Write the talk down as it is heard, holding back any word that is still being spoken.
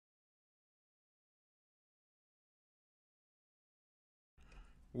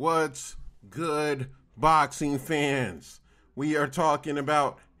What's good, boxing fans? We are talking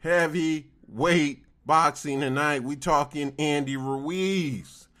about heavyweight boxing tonight. We talking Andy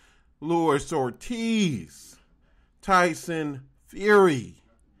Ruiz, Louis Ortiz, Tyson Fury,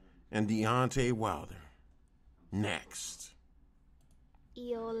 and Deontay Wilder. Next.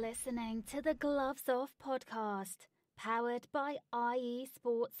 You're listening to the Gloves Off podcast, powered by IE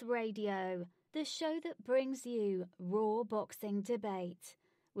Sports Radio, the show that brings you raw boxing debate,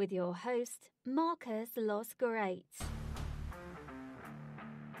 with your host, Marcus LosGreat.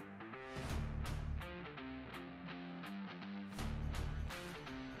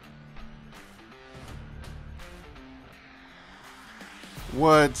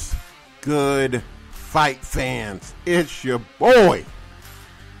 What's good, fight fans? It's your boy,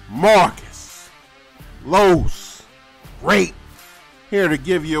 Marcus LosGreat, here to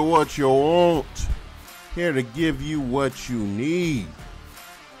give you what you want, here to give you what you need.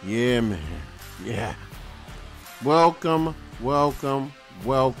 Yeah, man. Yeah. Welcome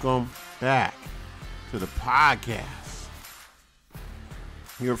back to the podcast.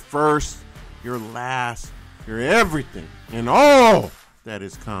 Your first, your last, your everything, and all that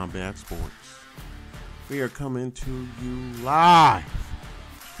is combat sports. We are coming to you live,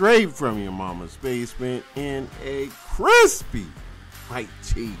 straight from your mama's basement in a crispy white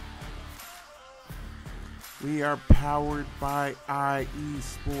tee. We are powered by IE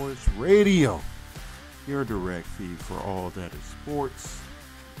Sports Radio, your direct feed for all that is sports.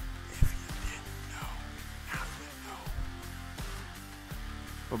 If you didn't know, now you know.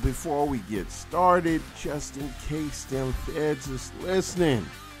 But before we get started, just in case them feds is listening,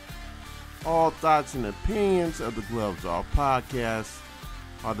 all thoughts and opinions of the Gloves Off podcast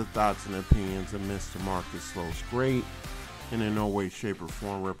are the thoughts and opinions of Mr. Marcus LosGreat, and in no way, shape, or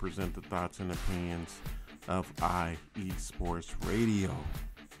form represent the thoughts and opinions of IE Sports Radio.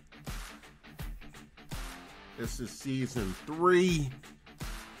 This is season 3,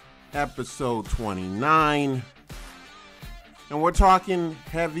 episode 29, and we're talking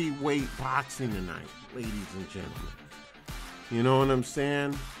heavyweight boxing tonight, ladies and gentlemen. You know what I'm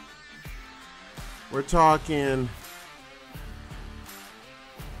saying? We're talking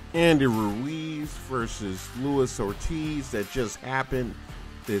Andy Ruiz versus Louis Ortiz that just happened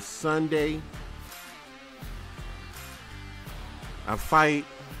this Sunday. A fight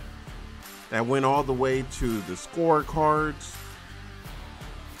that went all the way to the scorecards.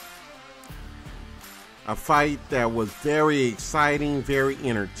 A fight that was very exciting, very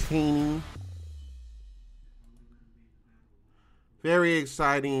entertaining. Very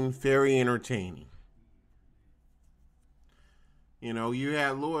exciting, very entertaining. You know, you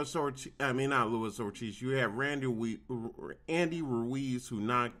had you had Andy Ruiz, who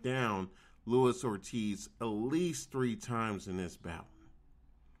knocked down Louis Ortiz at least 3 times in this bout.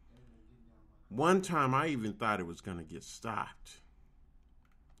 One time I even thought it was going to get stopped.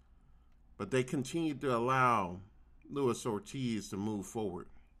 But they continued to allow Louis Ortiz to move forward.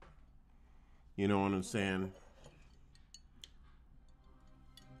 You know what I'm saying?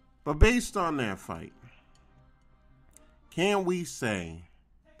 But based on that fight, can we say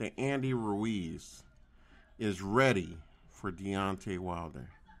that Andy Ruiz is ready for Deontay Wilder?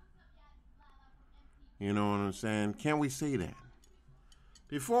 You know what I'm saying? Can we say that?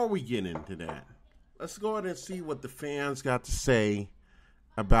 Before we get into that, let's go ahead and see what the fans got to say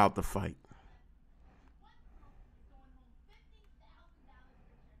about the fight.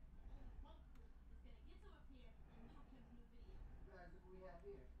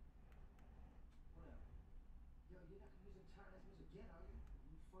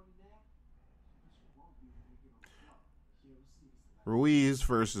 Ruiz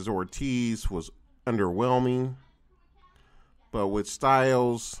versus Ortiz was underwhelming, but with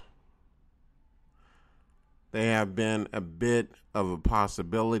styles, they have been a bit of a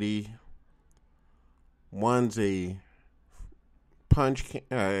possibility. One's a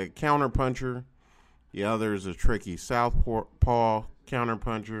counter puncher, the other is a tricky southpaw counter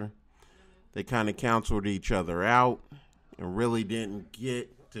puncher. They kind of counseled each other out and really didn't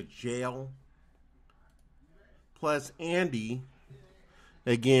get to jail. Plus, Andy,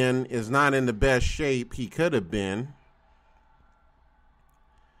 again, is not in the best shape he could have been.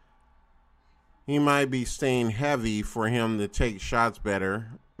 He might be staying heavy for him to take shots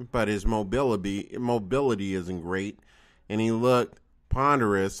better, but his mobility isn't great, and he looked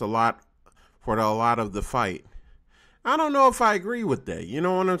ponderous a lot of the fight. I don't know if I agree with that. You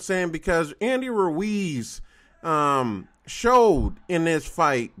know what I'm saying? Because Andy Ruiz showed in this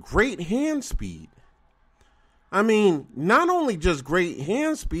fight great hand speed. I mean, not only just great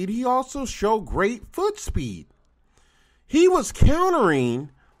hand speed, he also showed great foot speed. He was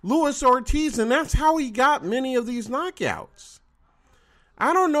countering Louis Ortiz, and that's how he got many of these knockouts.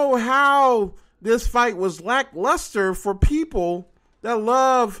 I don't know how this fight was lackluster for people that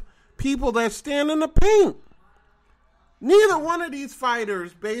love people that stand in the paint. Neither one of these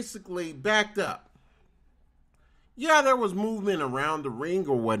fighters basically backed up. Yeah, there was movement around the ring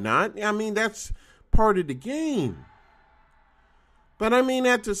or whatnot. I mean, that's part of the game. But I mean,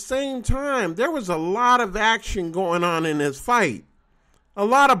 at the same time, there was a lot of action going on in this fight. A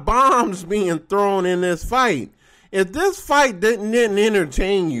lot of bombs being thrown in this fight. If this fight didn't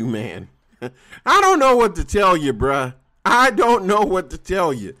entertain you, man, I don't know what to tell you, bruh. I don't know what to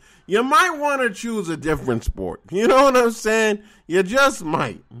tell you. You might want to choose a different sport. You know what I'm saying? You just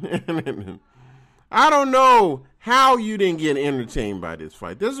might. I don't know how you didn't get entertained by this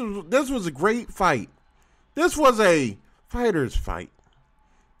fight. This was a great fight. This was a fighter's fight.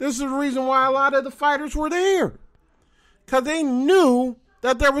 This is the reason why a lot of the fighters were there. Because they knew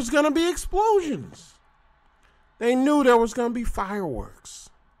that there was going to be explosions. They knew there was going to be fireworks.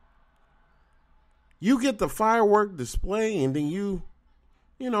 You get the firework display and then you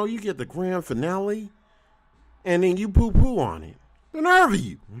get the grand finale and then you poo-poo on it. The nerve of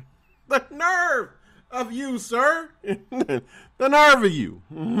you. The nerve of you, sir. The nerve of you.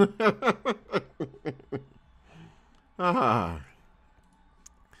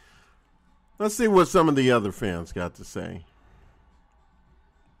 Let's see what some of the other fans got to say.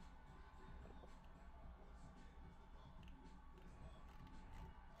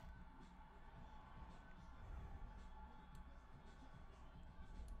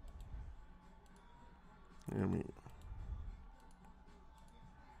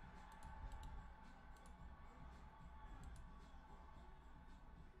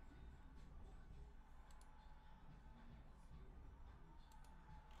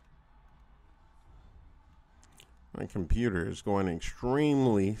 My computer is going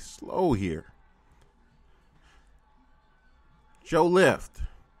extremely slow here. Joe Lift.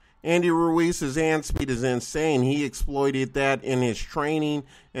 Andy Ruiz's hand speed is insane. He exploited that in his training,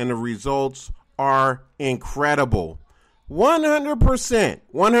 and the results are incredible. 100%.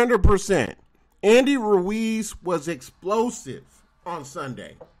 100%. Andy Ruiz was explosive on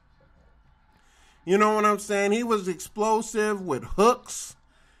Sunday. You know what I'm saying? He was explosive with hooks.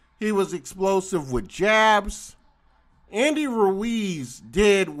 He was explosive with jabs. Andy Ruiz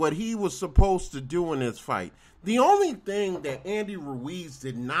did what he was supposed to do in this fight. The only thing that Andy Ruiz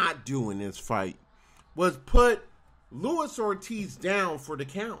did not do in this fight was put Louis Ortiz down for the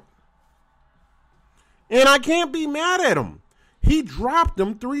count. And I can't be mad at him. He dropped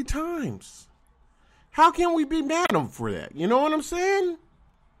him 3 times. How can we be mad at him for that? You know what I'm saying?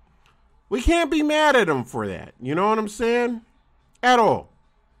 We can't be mad at him for that. You know what I'm saying? At all.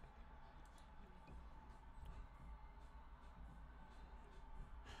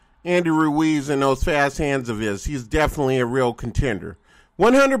 Andy Ruiz and those fast hands of his, he's definitely a real contender.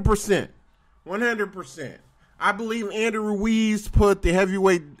 100%. 100%. I believe Andy Ruiz put the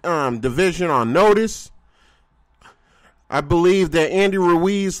heavyweight division on notice. I believe that Andy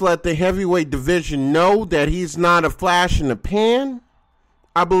Ruiz let the heavyweight division know that he's not a flash in the pan.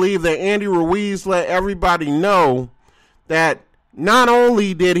 I believe that Andy Ruiz let everybody know that not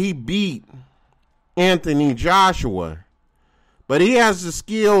only did he beat Anthony Joshua, but he has the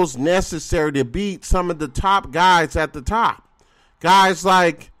skills necessary to beat some of the top guys at the top. Guys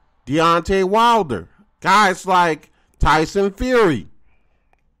like Deontay Wilder. Guys like Tyson Fury.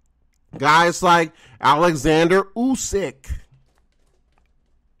 Guys like Alexander Usyk.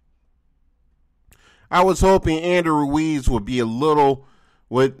 I was hoping Andy Ruiz would be I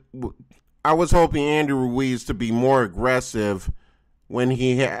was hoping Andy Ruiz to be more aggressive when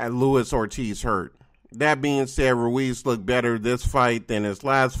he had Louis Ortiz hurt. That being said, Ruiz looked better this fight than his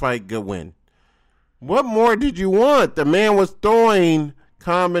last fight. Good win. What more did you want? The man was throwing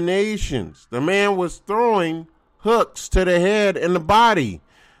combinations. The man was throwing hooks to the head and the body.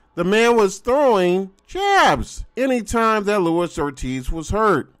 The man was throwing jabs anytime that Louis Ortiz was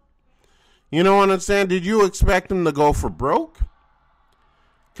hurt. You know what I'm saying? Did you expect him to go for broke?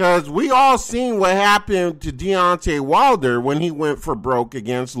 Because we all seen what happened to Deontay Wilder when he went for broke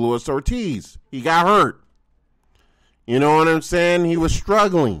against Louis Ortiz. He got hurt. You know what I'm saying? He was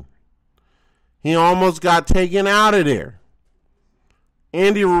struggling. He almost got taken out of there.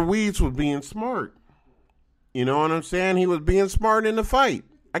 Andy Ruiz was being smart. You know what I'm saying? He was being smart in the fight.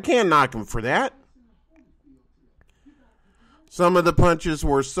 I can't knock him for that. Some of the punches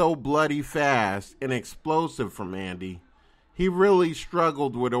were so bloody fast and explosive from Andy. He really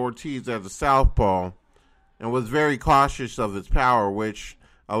struggled with Ortiz as a southpaw and was very cautious of his power, which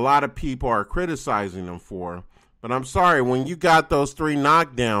a lot of people are criticizing him for. But I'm sorry, when you got those 3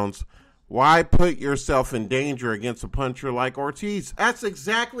 knockdowns, why put yourself in danger against a puncher like Ortiz? That's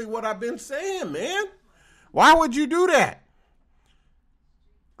exactly what I've been saying, man. Why would you do that?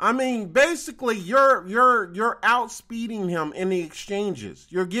 I mean, basically, you're outspeeding him in the exchanges.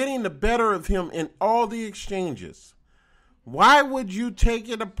 You're getting the better of him in all the exchanges. Why would you take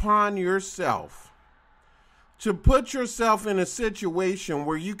it upon yourself to put yourself in a situation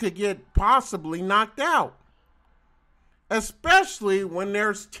where you could get possibly knocked out? Especially when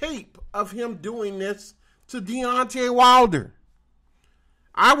there's tape of him doing this to Deontay Wilder.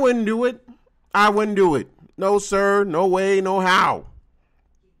 I wouldn't do it. I wouldn't do it. No, sir. No way. No how.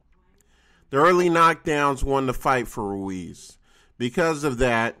 The early knockdowns won the fight for Ruiz. Because of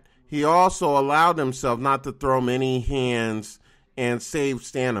that, he also allowed himself not to throw many hands and save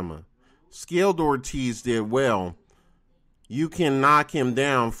stamina. Skilled Ortiz did well. You can knock him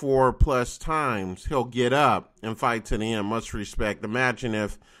down 4+ times. He'll get up and fight to the end. Much respect. Imagine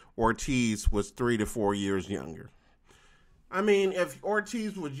if Ortiz was 3 to 4 years younger. I mean, if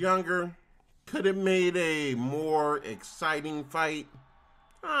Ortiz was younger, could it made a more exciting fight?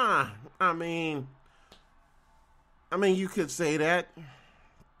 I mean, you could say that.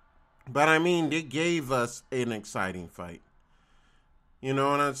 But I mean, it gave us an exciting fight. You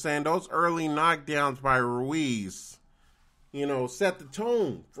know what I'm saying? Those early knockdowns by Ruiz, set the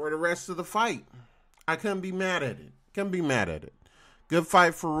tone for the rest of the fight. I couldn't be mad at it. Good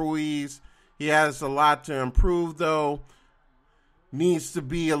fight for Ruiz. He has a lot to improve, though. Needs to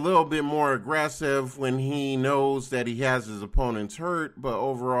be a little bit more aggressive when he knows that he has his opponents hurt. But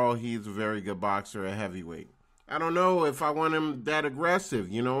overall, he's a very good boxer at heavyweight. I don't know if I want him that aggressive.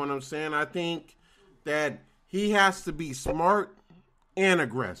 You know what I'm saying? I think that he has to be smart and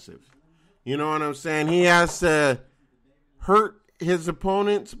aggressive. You know what I'm saying? He has to hurt his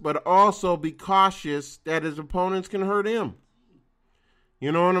opponents, but also be cautious that his opponents can hurt him.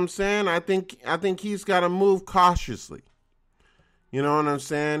 You know what I'm saying? I think he's got to move cautiously. You know what I'm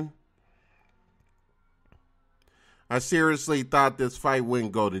saying? I seriously thought this fight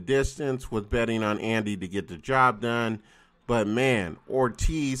wouldn't go the distance, was betting on Andy to get the job done. But man,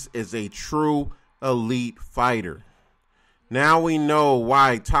 Ortiz is a true elite fighter. Now we know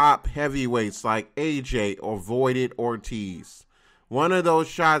why top heavyweights like AJ avoided Ortiz. One of those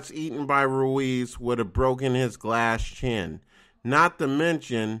shots eaten by Ruiz would have broken his glass chin. Not to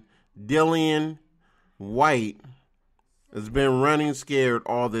mention, Dillian White has been running scared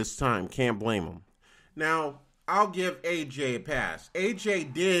all this time. Can't blame him. Now, I'll give AJ a pass.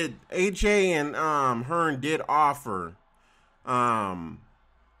 AJ and Hearn did offer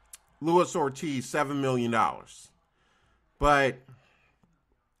Louis Ortiz $7 million. But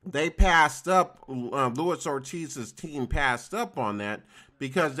they passed up, Louis Ortiz's team passed up on that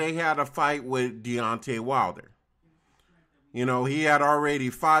because they had a fight with Deontay Wilder. You know, he had already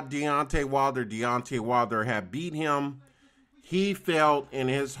fought Deontay Wilder. Deontay Wilder had beat him. He felt in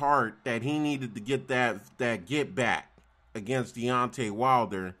his heart that he needed to get that get back against Deontay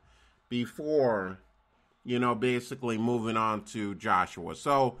Wilder before, basically moving on to Joshua.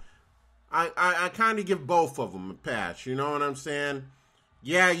 So I kind of give both of them a pass. You know what I'm saying?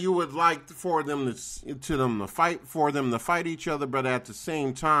 Yeah, you would like for them to fight each other, but at the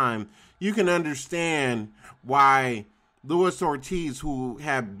same time, you can understand why Louis Ortiz, who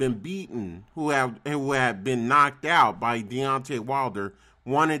had been beaten, who had been knocked out by Deontay Wilder,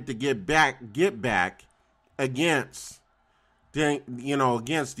 wanted to get back against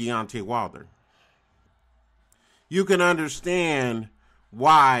Deontay Wilder. You can understand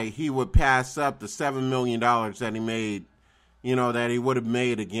why he would pass up the $7 million that he made, that he would have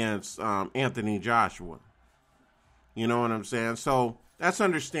made against Anthony Joshua. You know what I'm saying? So that's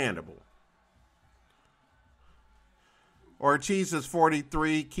understandable. Ortiz is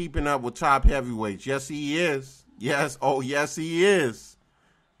 43, keeping up with top heavyweights. Yes, he is. Yes. Oh, yes, he is.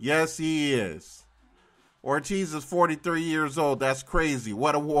 Yes, he is. Ortiz is 43 years old. That's crazy.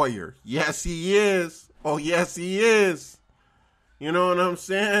 What a warrior. Yes, he is. Oh, yes, he is. You know what I'm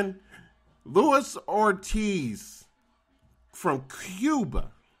saying? Louis Ortiz from Cuba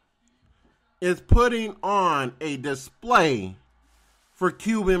is putting on a display for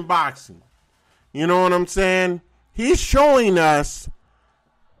Cuban boxing. You know what I'm saying? He's showing us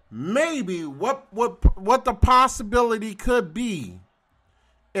maybe what the possibility could be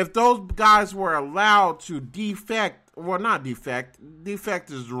if those guys were allowed to defect. Well, not defect.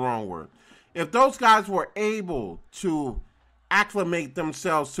 Defect is the wrong word. If those guys were able to acclimate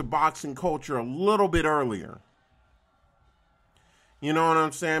themselves to boxing culture a little bit earlier. You know what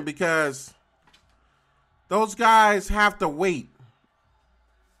I'm saying? Because those guys have to wait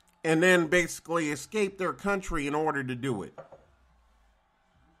and then basically escape their country in order to do it.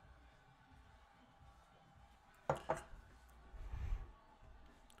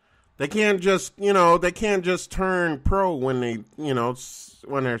 They can't just, they can't just turn pro when they,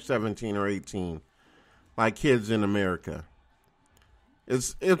 when they're 17 or 18, like kids in America.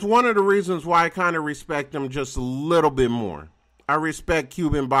 It's one of the reasons why I kind of respect them just a little bit more. I respect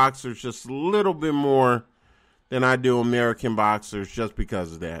Cuban boxers just a little bit more than I do American boxers just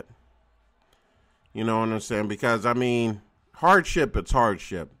because of that. You know what I'm saying? Because, hardship, it's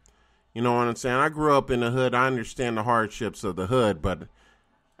hardship. You know what I'm saying? I grew up in the hood. I understand the hardships of the hood, but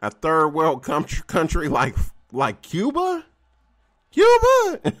a third world country like Cuba?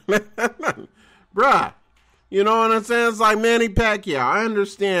 Bruh. You know what I'm saying? It's like Manny Pacquiao. I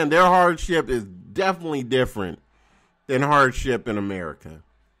understand their hardship is definitely different than hardship in America.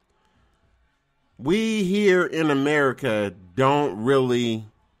 We here in America don't really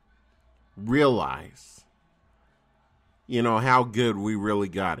realize, how good we really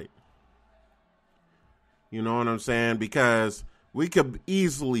got it. You know what I'm saying? Because we could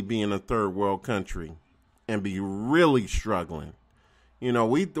easily be in a third world country and be really struggling.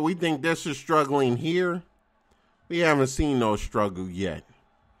 We think this is struggling here. We haven't seen no struggle yet.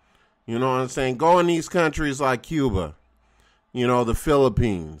 You know what I'm saying? Go in these countries like Cuba, the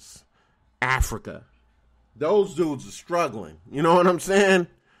Philippines, Africa. Those dudes are struggling. You know what I'm saying?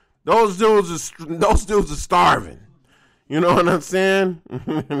 Those dudes are starving. You know what I'm saying?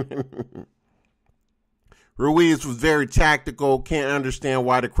 Ruiz was very tactical. Can't understand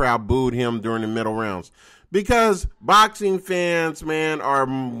why the crowd booed him during the middle rounds. Because boxing fans, man, are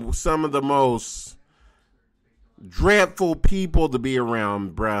some of the most dreadful people to be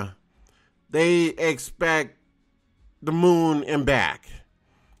around, bruh. They expect the moon and back.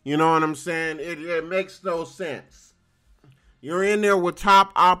 You know what I'm saying? It makes no sense. You're in there with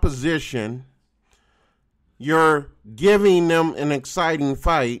top opposition. You're giving them an exciting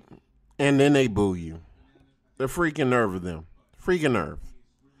fight, and then they boo you. The freaking nerve of them. Freaking nerve.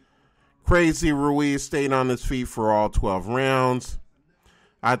 Crazy Ruiz stayed on his feet for all 12 rounds.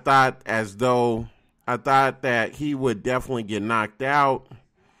 I thought that he would definitely get knocked out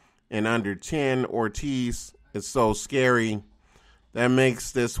in under 10. Ortiz is so scary. That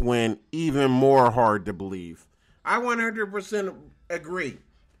makes this win even more hard to believe. I 100% agree.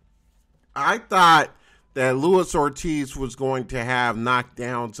 I thought that Louis Ortiz was going to have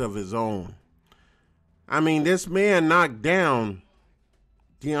knockdowns of his own. This man knocked down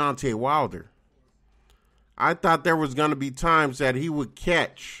Deontay Wilder. I thought there was going to be times that he would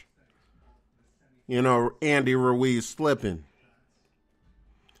catch, Andy Ruiz slipping.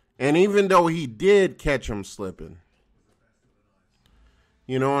 And even though he did catch him slipping,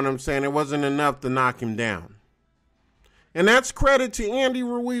 you know what I'm saying? It wasn't enough to knock him down. And that's credit to Andy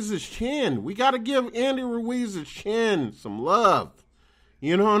Ruiz's chin. We got to give Andy Ruiz's chin some love.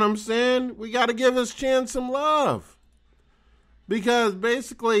 You know what I'm saying? We got to give his chin some love. Because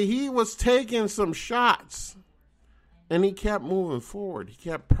basically he was taking some shots. And he kept moving forward. He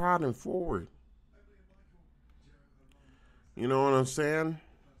kept prodding forward. You know what I'm saying?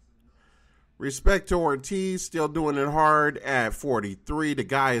 Respect to Ortiz, still doing it hard at 43. The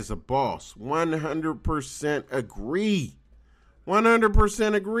guy is a boss. 100% agree.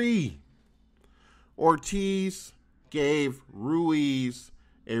 100% agree. Ortiz gave Ruiz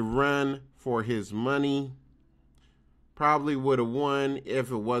a run for his money. Probably would have won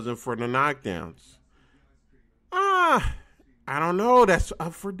if it wasn't for the knockdowns. I don't know. That's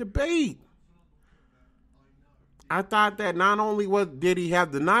up for debate. I thought that not only did he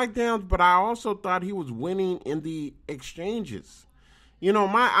have the knockdowns, but I also thought he was winning in the exchanges.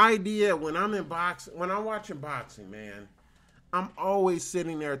 My idea when I'm watching boxing, man, I'm always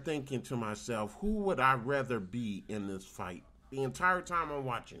sitting there thinking to myself, who would I rather be in this fight? The entire time I'm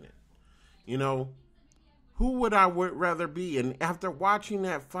watching it. Who would I rather be? And after watching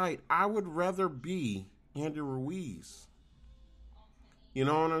that fight, I would rather be Andy Ruiz. You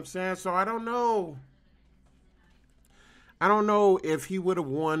know what I'm saying? So I don't know. I don't know if he would have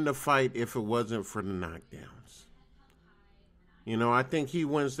won the fight if it wasn't for the knockdowns. I think he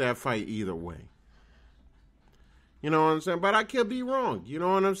wins that fight either way. You know what I'm saying? But I could be wrong. You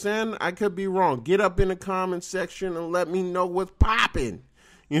know what I'm saying? I could be wrong. Get up in the comment section and let me know what's popping.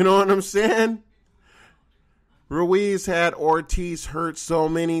 You know what I'm saying? Ruiz had Ortiz hurt so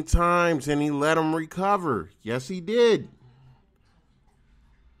many times and he let him recover. Yes, he did.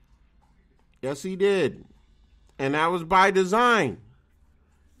 Yes, he did. And that was by design.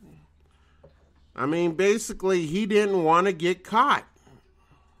 Basically, he didn't want to get caught.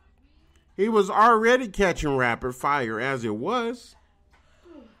 He was already catching rapid fire as it was.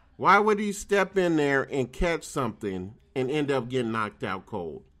 Why would he step in there and catch something and end up getting knocked out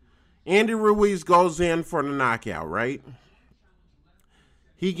cold? Andy Ruiz goes in for the knockout, right?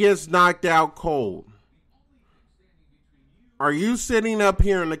 He gets knocked out cold. Are you sitting up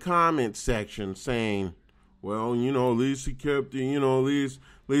here in the comment section saying, well, at least he kept it, at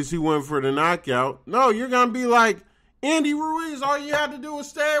least he went for the knockout? No, you're going to be like, Andy Ruiz, all you had to do was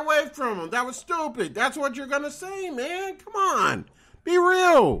stay away from him. That was stupid. That's what you're going to say, man. Come on. Be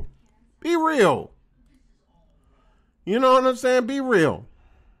real. Be real. You know what I'm saying? Be real.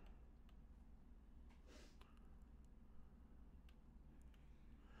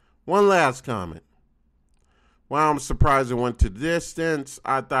 One last comment. Well, I'm surprised it went to distance.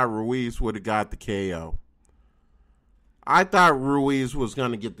 I thought Ruiz would have got the KO. I thought Ruiz was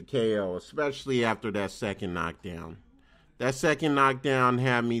going to get the KO, especially after that second knockdown. That second knockdown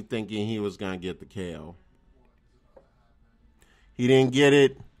had me thinking he was going to get the KO. He didn't get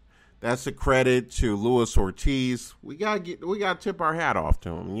it. That's a credit to Louis Ortiz. We got to tip our hat off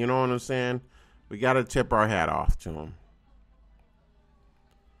to him. You know what I'm saying? We got to tip our hat off to him.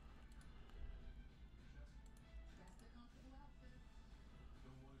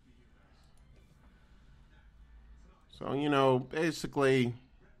 So, basically,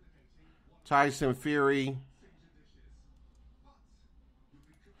 Tyson Fury,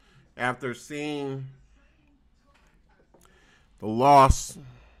 after seeing the loss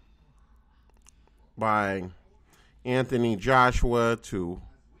by Anthony Joshua to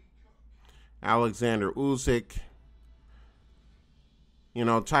Alexander Usyk,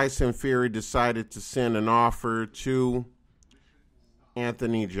 Tyson Fury decided to send an offer to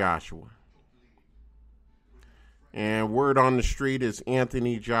Anthony Joshua. And word on the street is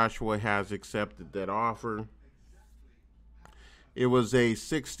Anthony Joshua has accepted that offer. It was a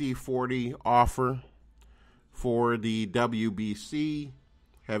 60-40 offer for the WBC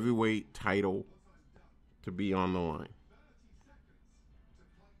heavyweight title to be on the line.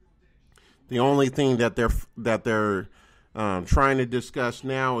 The only thing that they're trying to discuss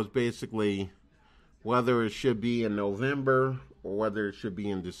now is basically whether it should be in November or whether it should be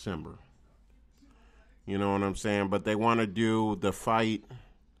in December. You know what I'm saying? But they want to do the fight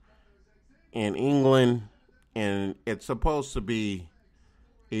in England, and it's supposed to be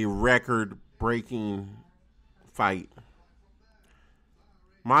a record-breaking fight.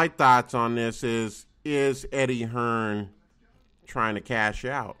 My thoughts on this is Eddie Hearn trying to cash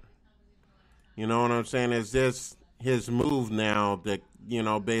out? You know what I'm saying? Is this his move now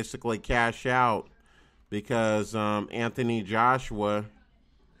to, basically cash out because Anthony Joshua,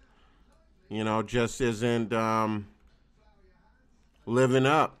 just isn't living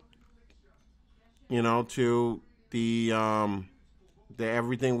up, to the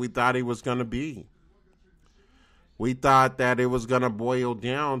everything we thought he was going to be. We thought that it was going to boil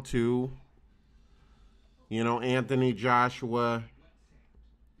down to, Anthony Joshua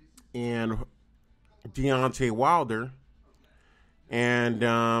and Deontay Wilder. And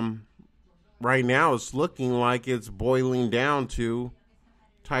right now it's looking like it's boiling down to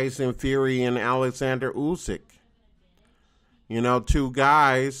Tyson Fury and Alexander Usyk. Two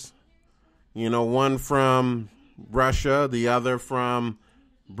guys, one from Russia, the other from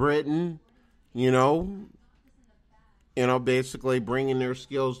Britain, basically bringing their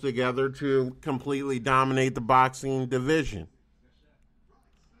skills together to completely dominate the boxing division.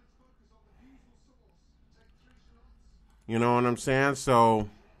 You know what I'm saying? So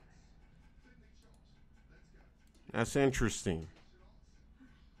that's interesting.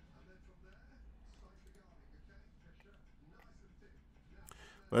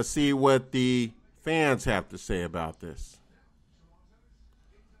 Let's see what the fans have to say about this.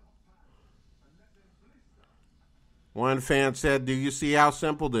 One fan said, "Do you see how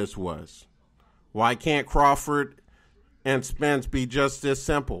simple this was? Why can't Crawford and Spence be just this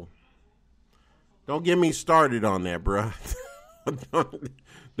simple?" Don't get me started on that, bro.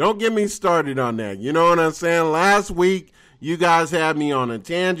 Don't get me started on that. You know what I'm saying? Last week, you guys had me on a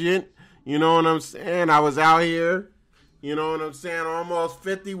tangent. You know what I'm saying? I was out here. You know what I'm saying? Almost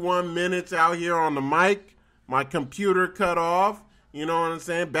 51 minutes out here on the mic. My computer cut off. You know what I'm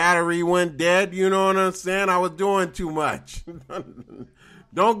saying? Battery went dead. You know what I'm saying? I was doing too much.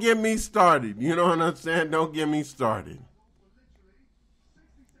 Don't get me started. You know what I'm saying? Don't get me started.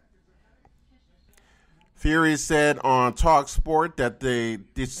 Fury said on TalkSport that the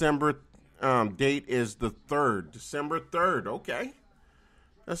December date is the 3rd. December 3rd. Okay.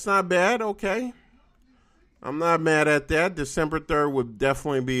 That's not bad. Okay. I'm not mad at that. December 3rd would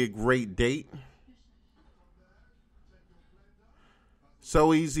definitely be a great date.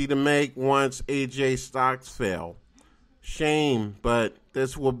 So easy to make once AJ stocks fell. Shame, but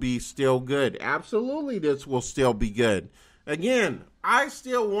this will be still good. Absolutely, this will still be good. Again, I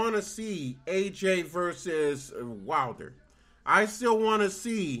still want to see AJ versus Wilder. I still want to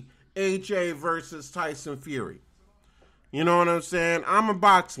see AJ versus Tyson Fury. You know what I'm saying? I'm a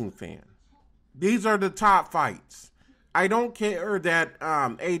boxing fan. These are the top fights. I don't care that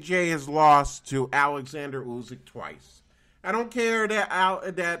AJ has lost to Alexander Usyk twice. I don't care that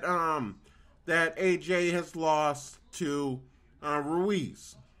AJ has lost to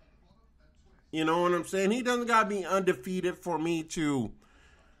Ruiz. You know what I'm saying? He doesn't got to be undefeated for me to,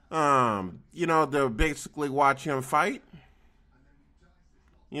 to basically watch him fight.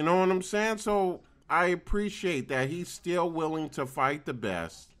 You know what I'm saying? So I appreciate that he's still willing to fight the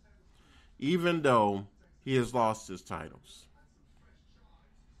best, even though he has lost his titles.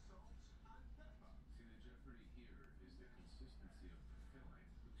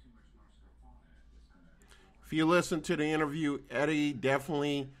 If you listen to the interview, Eddie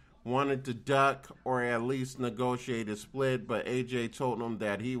definitely wanted to duck or at least negotiate a split, but AJ told him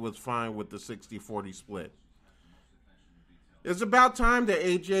that he was fine with the 60-40 split. It's about time that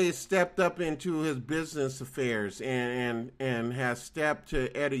AJ stepped up into his business affairs and has stepped to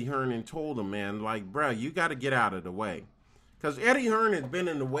Eddie Hearn and told him, man, like, bro, you got to get out of the way. Because Eddie Hearn has been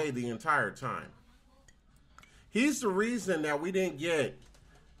in the way the entire time. He's the reason that we didn't get,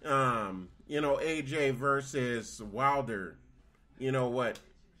 AJ versus Wilder,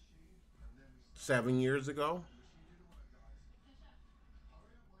 7 years ago?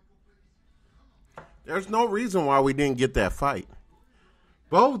 There's no reason why we didn't get that fight.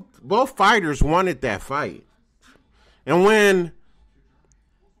 Both fighters wanted that fight. And when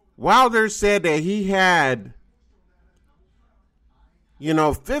Wilder said that he had,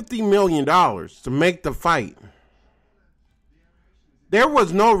 $50 million to make the fight, there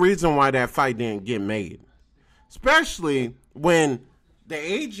was no reason why that fight didn't get made. Especially when the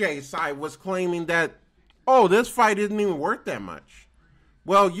AJ side was claiming that, this fight isn't even worth that much.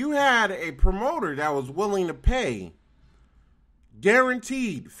 Well, you had a promoter that was willing to pay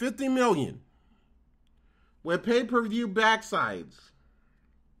guaranteed $50 million with pay-per-view backsides.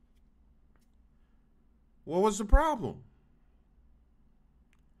 What was the problem?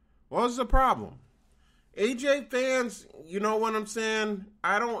 What was the problem? AJ fans, you know what I'm saying?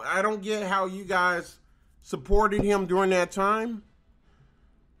 I don't get how you guys supported him during that time.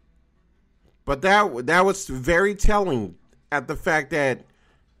 But that was very telling at the fact that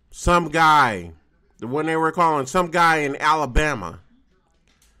some guy, when they were calling some guy in Alabama,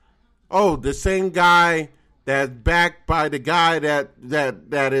 the same guy that's backed by the guy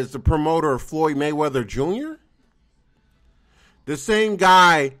that is the promoter of Floyd Mayweather Jr.? The same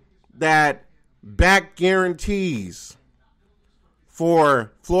guy that backed guarantees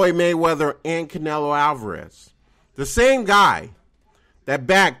for Floyd Mayweather and Canelo Alvarez. The same guy that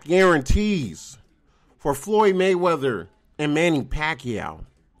backed guarantees for Floyd Mayweather and Manny Pacquiao.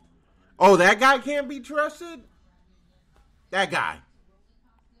 That guy can't be trusted? That guy.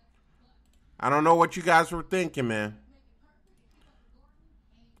 I don't know what you guys were thinking, man.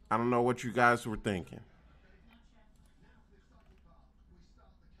 I don't know what you guys were thinking.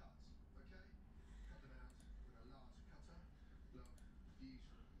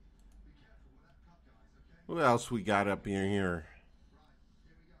 What else we got up in here?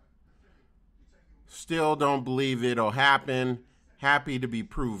 Still don't believe it'll happen. Happy to be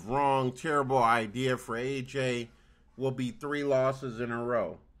proved wrong. Terrible idea for AJ. Will be 3 losses in a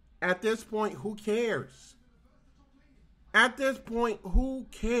row. At this point, who cares? At this point, who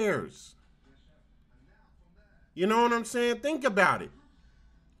cares? You know what I'm saying? Think about it.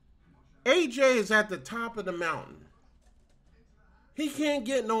 AJ is at the top of the mountain. He can't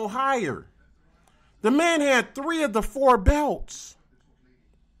get no higher. The man had 3 of the 4 belts.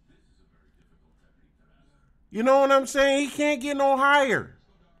 You know what I'm saying? He can't get no higher.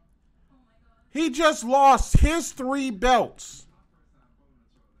 He just lost his 3 belts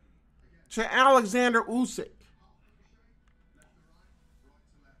to Alexander Usyk.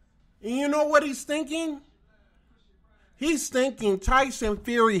 And you know what he's thinking? He's thinking Tyson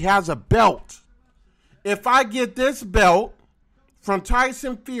Fury has a belt. If I get this belt from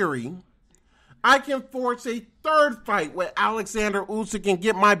Tyson Fury, I can force a 3rd fight with Alexander Usyk and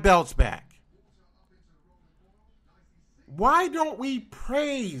get my belts back. Why don't we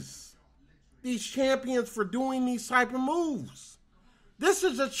praise these champions for doing these type of moves? This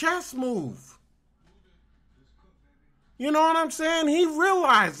is a chess move. You know what I'm saying? He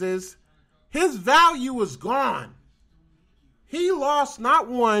realizes his value is gone. He lost not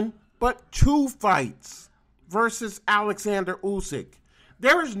 1, but 2 fights versus Alexander Usyk.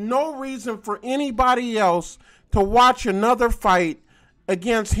 There is no reason for anybody else to watch another fight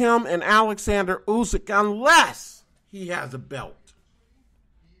against him and Alexander Usyk unless he has a belt.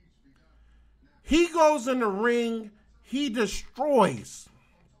 He goes in the ring, he destroys,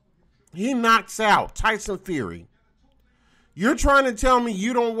 he knocks out Tyson Fury. You're trying to tell me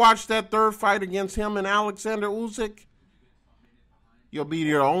you don't watch that third fight against him and Alexander Usyk? You'll be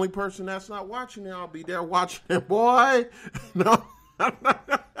the only person that's not watching it. I'll be there watching it, boy. No.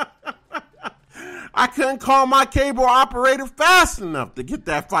 I couldn't call my cable operator fast enough to get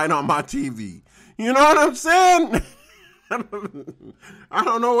that fight on my TV. You know what I'm saying? I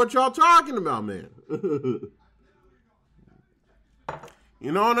don't know what y'all talking about, man.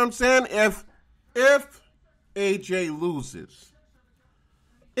 You know what I'm saying? If AJ loses,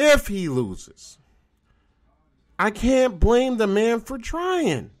 if he loses, I can't blame the man for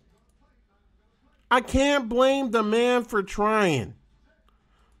trying. I can't blame the man for trying,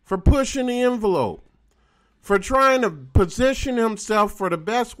 for pushing the envelope, for trying to position himself for the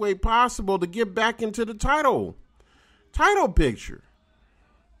best way possible to get back into the title picture.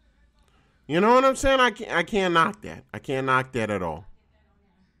 You know what I'm saying? I can't knock that. I can't knock that at all.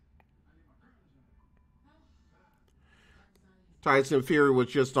 Tyson Fury was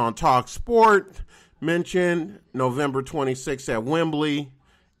just on Talk Sport, mentioned November 26th at Wembley,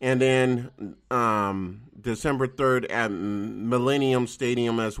 and then December 3rd at Millennium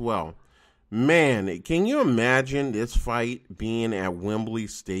Stadium as well. Man, can you imagine this fight being at Wembley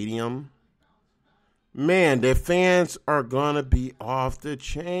Stadium? Man, the fans are going to be off the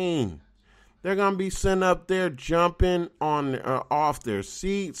chain. They're going to be sitting up there jumping on off their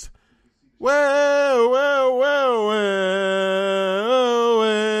seats. Well.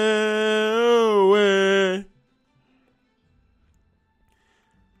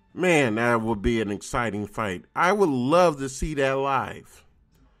 Man, that would be an exciting fight. I would love to see that live.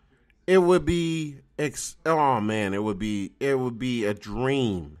 It would be, it would be a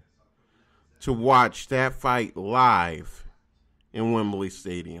dream to watch that fight live in Wembley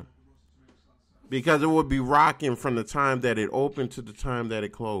Stadium. Because it would be rocking from the time that it opened to the time that it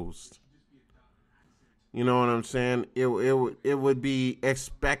closed. You know what I'm saying? It would be a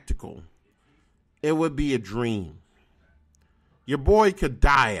spectacle. It would be a dream. Your boy could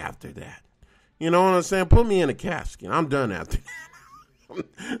die after that. You know what I'm saying? Put me in a casket. I'm done after that.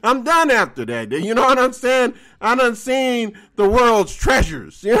 I'm done after that. You know what I'm saying? I done seen the world's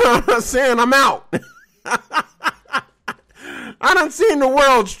treasures. You know what I'm saying? I'm out. I done seen the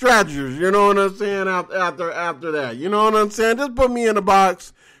world's treasures. You know what I'm saying? After that. You know what I'm saying? Just put me in a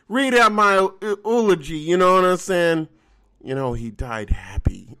box. Read out my eulogy. You know what I'm saying? You know, he died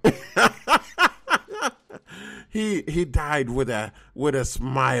happy. He died with a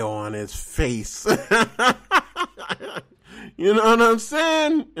smile on his face. You know what I'm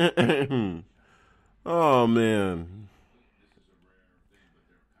saying? Oh, man.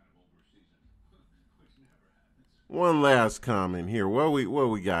 One last comment here. What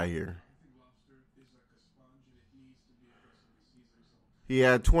we got here? He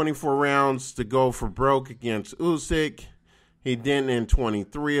had 24 rounds to go for broke against Usyk. He didn't in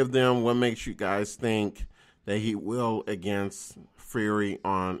 23 of them. What makes you guys think that he will against Fury?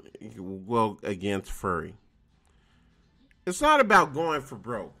 It's not about going for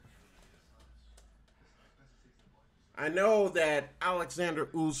broke. I know that Alexander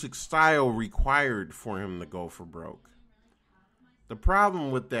Usyk's style required for him to go for broke. The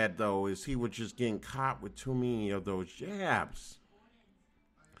problem with that, though, is he was just getting caught with too many of those jabs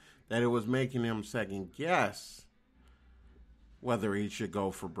that it was making him second guess whether he should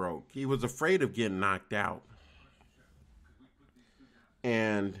go for broke. He was afraid of getting knocked out.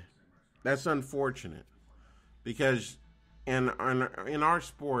 And that's unfortunate because in our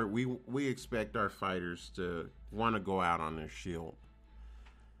sport, we expect our fighters to want to go out on their shield.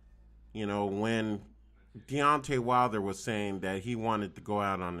 You know, when Deontay Wilder was saying that he wanted to go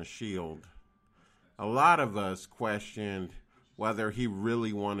out on the shield, a lot of us questioned whether he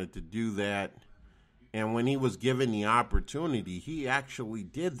really wanted to do that. And when he was given the opportunity, he actually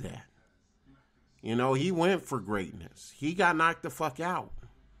did that. You know, he went for greatness. He got knocked the fuck out.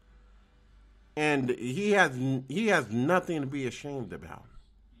 And he has nothing to be ashamed about.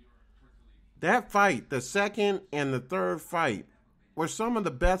 That fight, the second and the third fight, were some of the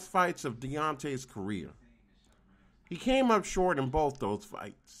best fights of Deontay's career. He came up short in both those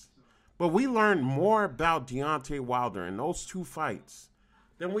fights. But we learned more about Deontay Wilder in those two fights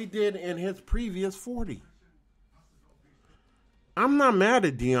than we did in his previous 40. I'm not mad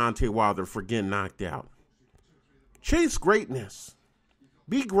at Deontay Wilder for getting knocked out. Chase greatness.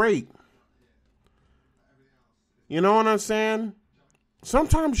 Be great. You know what I'm saying?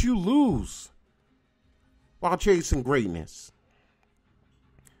 Sometimes you lose while chasing greatness.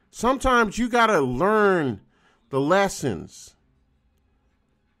 Sometimes you got to learn the lessons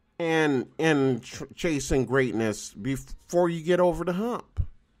and chasing greatness before you get over the hump.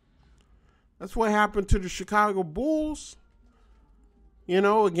 That's what happened to the Chicago Bulls,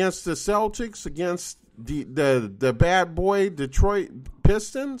 against the Celtics, against the bad boy Detroit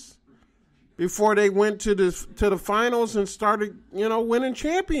Pistons, before they went to the finals and started, winning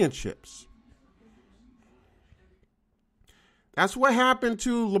championships. That's what happened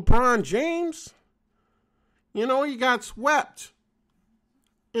to LeBron James. He got swept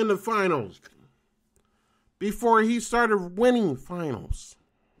in the finals before he started winning finals.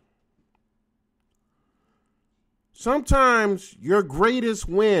 Sometimes your greatest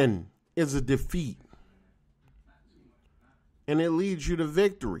win is a defeat, and it leads you to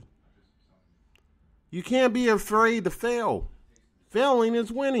victory. You can't be afraid to fail. Failing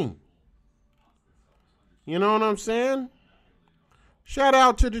is winning. You know what I'm saying? Shout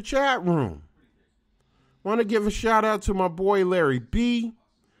out to the chat room. Want to give a shout out to my boy Larry B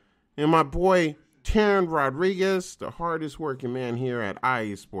and my boy Taryn Rodriguez, the hardest working man here at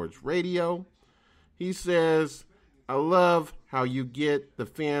IE Sports Radio. He says, I love how you get the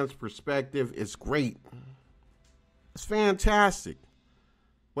fans' perspective. It's great. It's fantastic.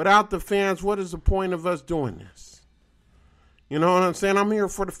 Without the fans, what is the point of us doing this? You know what I'm saying? I'm here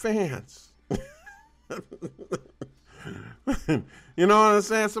for the fans. You know what I'm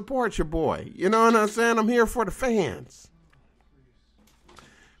saying? Support your boy. You know what I'm saying? I'm here for the fans.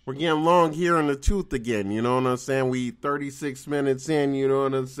 We're getting long here in the tooth again. You know what I'm saying? We 36 minutes in. You know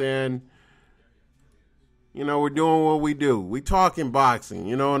what I'm saying? We're doing what we do. We talking boxing.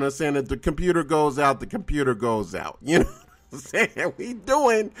 You know what I'm saying? If the computer goes out, the computer goes out. You know what I'm saying? We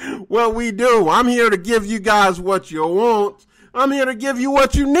doing what we do. I'm here to give you guys what you want. I'm here to give you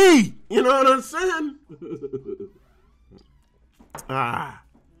what you need. You know what I'm saying?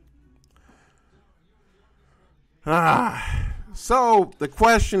 So the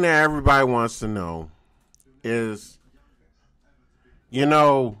question that everybody wants to know is,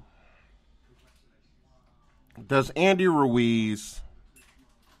 does Andy Ruiz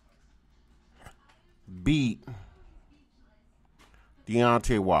beat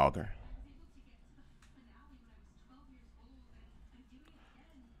Deontay Wilder?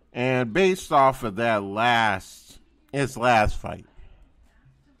 And based off of his last fight,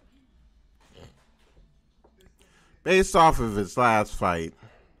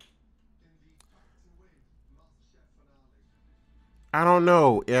 I don't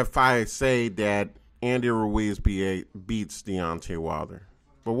know if I say that Andy Ruiz beats Deontay Wilder.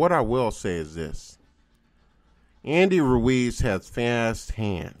 But what I will say is this. Andy Ruiz has fast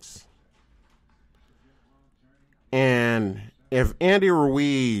hands. And if Andy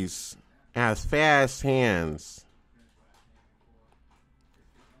Ruiz has fast hands,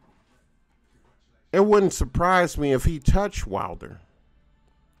 it wouldn't surprise me if he touched Wilder.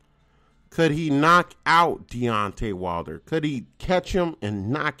 Could he knock out Deontay Wilder? Could he catch him and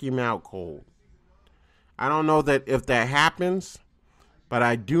knock him out cold? I don't know that if that happens, but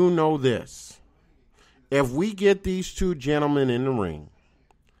I do know this. If we get these two gentlemen in the ring,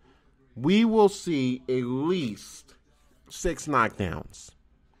 we will see at least 6 knockdowns.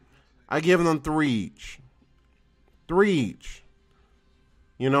 I give them 3 each. 3 each.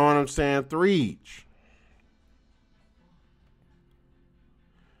 You know what I'm saying? 3 each.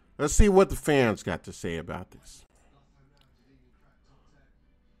 Let's see what the fans got to say about this.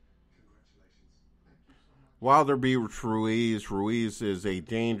 Wilder beats Ruiz. Ruiz is a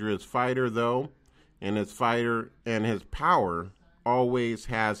dangerous fighter, though, and his power always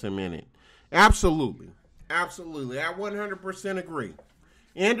has him in it. Absolutely. Absolutely. I 100% agree.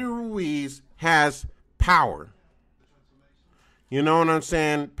 Andy Ruiz has power. You know what I'm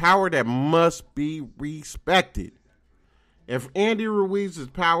saying? Power that must be respected. If Andy Ruiz's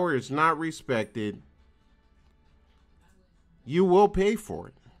power is not respected, you will pay for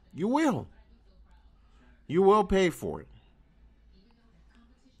it. You will. You will pay for it.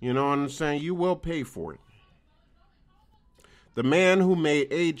 You know what I'm saying? You will pay for it. The man who made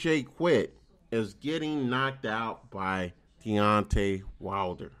AJ quit is getting knocked out by Deontay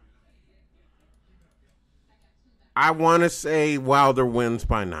Wilder. I want to say Wilder wins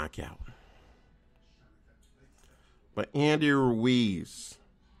by knockout. But Andy Ruiz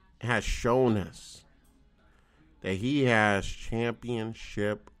has shown us that he has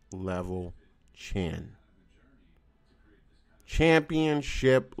championship level chin.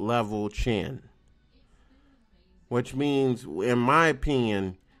 Championship level chin. Which means, in my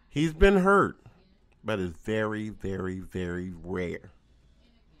opinion, he's been hurt. But it's very, very, very rare.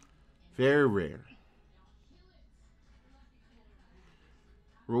 Very rare.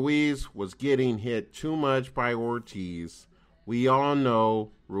 Ruiz was getting hit too much by Ortiz. We all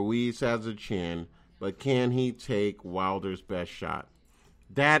know Ruiz has a chin, but can he take Wilder's best shot?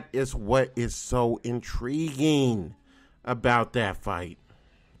 That is what is so intriguing about that fight.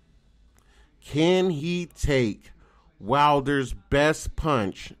 Can he take Wilder's best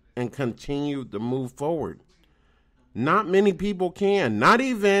punch and continue to move forward? Not many people can. Not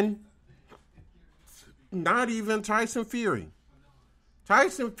even Tyson Fury.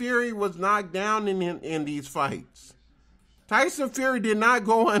 Tyson Fury was knocked down in these fights. Tyson Fury did not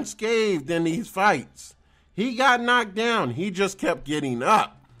go unscathed in these fights. He got knocked down. He just kept getting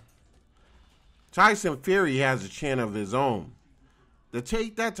up. Tyson Fury has a chin of his own. To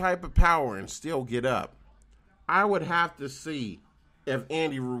take that type of power and still get up, I would have to see if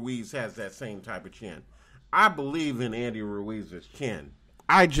Andy Ruiz has that same type of chin. I believe in Andy Ruiz's chin.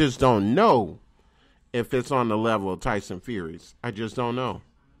 I just don't know if it's on the level of Tyson Fury's. I just don't know.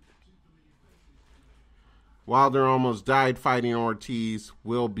 Wilder almost died fighting Ortiz.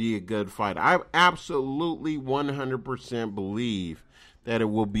 Will be a good fight. I absolutely 100% believe that it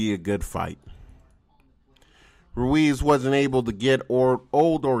will be a good fight. Ruiz wasn't able to get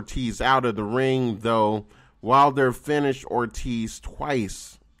old Ortiz out of the ring, though. Wilder finished Ortiz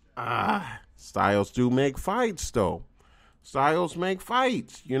twice. Styles do make fights, though. Styles make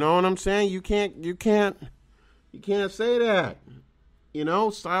fights. You know what I'm saying? You can't say that. You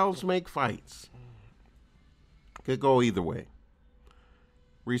know, styles make fights. Could go either way.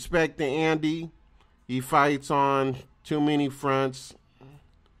 Respect to Andy. He fights on too many fronts.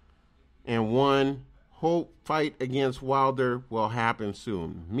 And one hope fight against Wilder will happen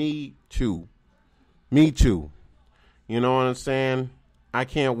soon. Me too. You know what I'm saying? I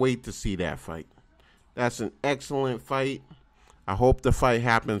can't wait to see that fight. That's an excellent fight. I hope the fight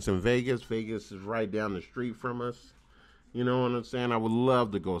happens in Vegas. Vegas is right down the street from us. You know what I'm saying? I would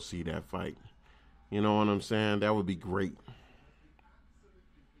love to go see that fight. You know what I'm saying? That would be great.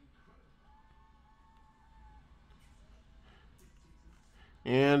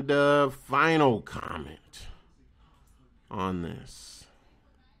 And final comment on this.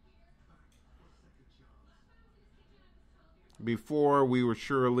 Before we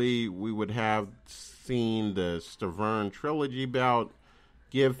would have seen the Stavern trilogy bout.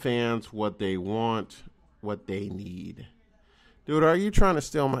 Give fans what they want, what they need. Dude, are you trying to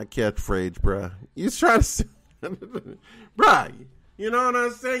steal my catchphrase, bruh? You trying to steal... Bruh, you know what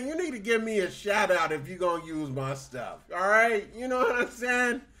I'm saying? You need to give me a shout out if you're going to use my stuff. All right? You know what I'm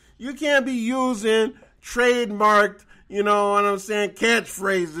saying? You can't be using trademarked, you know what I'm saying,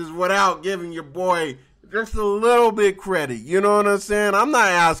 catchphrases without giving your boy just a little bit credit. You know what I'm saying? I'm not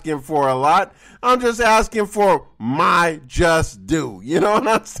asking for a lot. I'm just asking for my just due. You know what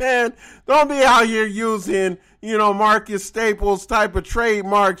I'm saying? Don't be out here using, you know, Marcus Staples type of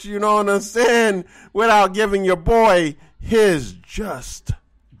trademarks, you know what I'm saying, without giving your boy his just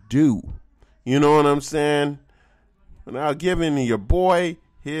due. You know what I'm saying? Without giving your boy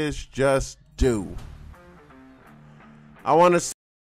his just due. I want to